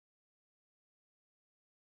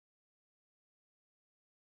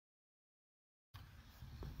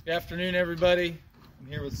Good afternoon, everybody. I'm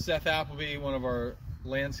here with Seth Appleby, one of our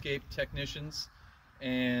landscape technicians,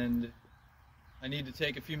 and I need to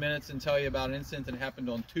take a few minutes and tell you about an incident that happened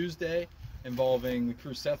on Tuesday involving the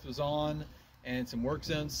crew Seth was on and some work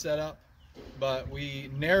zones set up, but we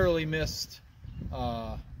narrowly missed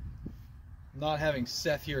not having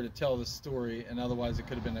Seth here to tell this story, and otherwise it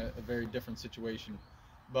could have been a very different situation.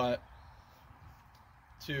 But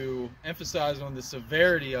to emphasize on the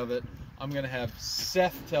severity of it, I'm going to have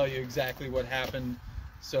Seth tell you exactly what happened.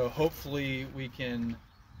 So hopefully we can,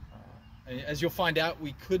 as you'll find out,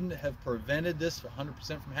 we couldn't have prevented this 100%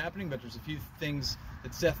 from happening, but there's a few things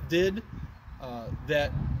that Seth did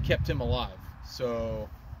that kept him alive. So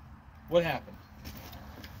what happened?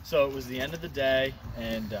 So it was the end of the day,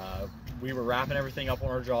 and we were wrapping everything up on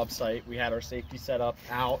our job site. We had our safety set up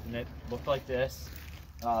out, and it looked like this.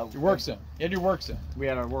 Your work zone. You had your work zone. We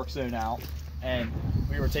had our work zone out, and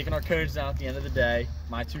we were taking our cones down at the end of the day.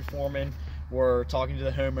 My two foremen were talking to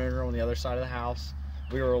the homeowner on the other side of the house.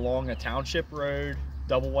 We were along a township road,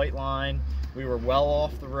 double white line. We were well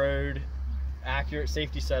off the road, accurate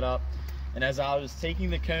safety setup. And as I was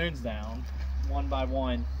taking the cones down, one by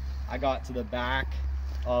one, I got to the back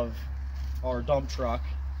of our dump truck.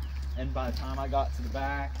 And by the time I got to the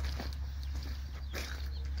back,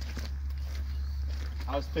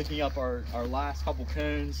 I was picking up our last couple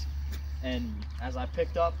cones, and as I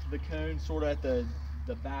picked up the cones sort of at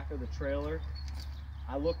the back of the trailer,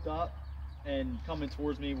 I looked up, and coming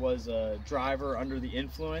towards me was a driver under the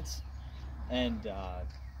influence. And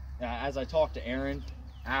as I talked to Aaron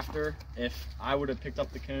after, if I would have picked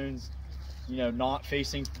up the cones, you know, not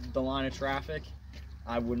facing the line of traffic,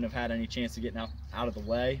 I wouldn't have had any chance of getting out of the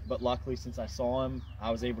way. But luckily, since I saw him,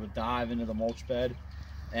 I was able to dive into the mulch bed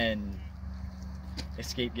and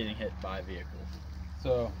escape getting hit by a vehicle.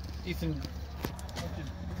 So, Ethan, I want you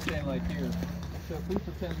to stand like here. So if we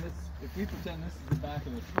pretend this is the back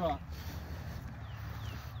of the truck,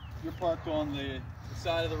 you're parked on the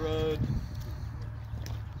side of the road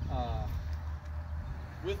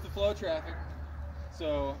with the flow traffic.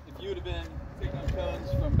 So if you would have been picking up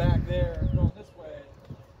cones from back there and going this way,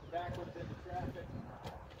 the back would have been the traffic,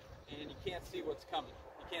 and you can't see what's coming.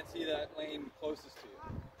 You can't see that lane closest to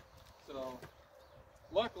you. So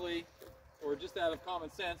luckily, or just out of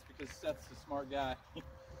common sense, because Seth's a smart guy,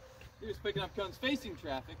 he was picking up cones facing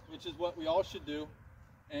traffic, which is what we all should do,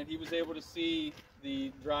 and he was able to see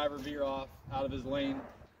the driver veer off out of his lane.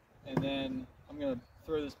 And then I'm going to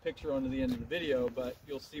throw this picture onto the end of the video, but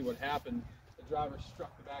you'll see what happened. The driver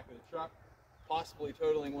struck the back of the truck, possibly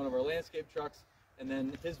totaling one of our landscape trucks, and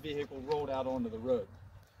then his vehicle rolled out onto the road.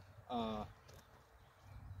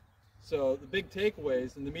 So the big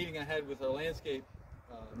takeaways in the meeting I had with our landscape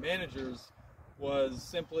managers was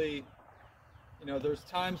simply, you know, there's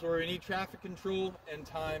times where we need traffic control and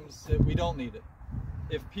times that we don't need it.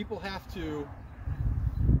 If people have to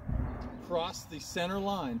cross the center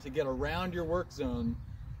line to get around your work zone,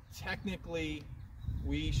 technically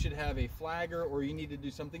we should have a flagger, or you need to do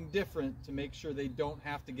something different to make sure they don't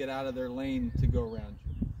have to get out of their lane to go around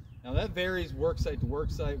you. Now that varies work site to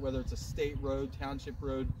work site, whether it's a state road, township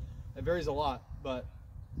road, it varies a lot, but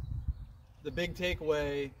the big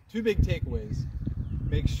takeaway, two big takeaways: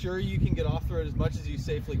 make sure you can get off the road as much as you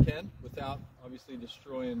safely can without obviously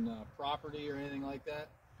destroying property or anything like that,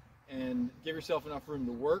 and give yourself enough room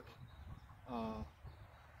to work.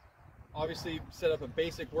 Obviously set up a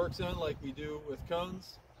basic work zone like we do with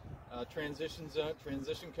cones, transition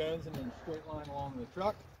cones, and then straight line along the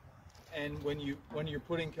truck. And when you're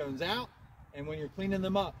putting cones out and when you're cleaning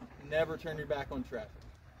them up, never turn your back on traffic.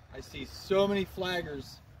 I see so many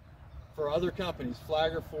flaggers for other companies,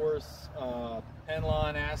 Flagger Force,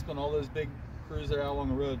 Penline, Aspen, all those big crews that are out along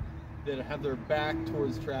the road, that have their back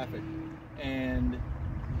towards traffic. And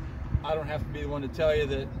I don't have to be the one to tell you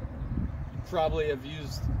that you probably have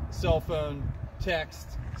used cell phone,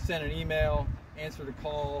 text, sent an email, answered a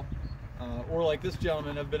call, or like this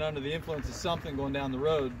gentleman, have been under the influence of something going down the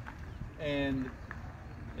road, and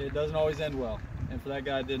it doesn't always end well. And for that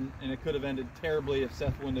guy, it didn't, and it could have ended terribly if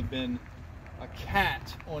Seth wouldn't have been a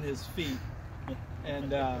cat on his feet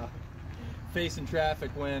and facing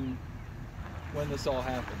traffic when this all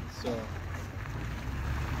happened. So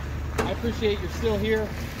I appreciate you're still here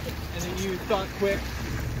and that you thought quick,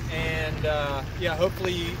 and yeah,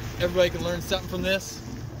 hopefully everybody can learn something from this.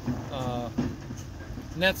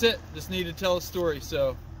 And that's it. Just needed to tell a story.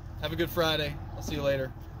 So have a good Friday. I'll see you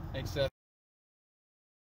later. Thanks, Seth.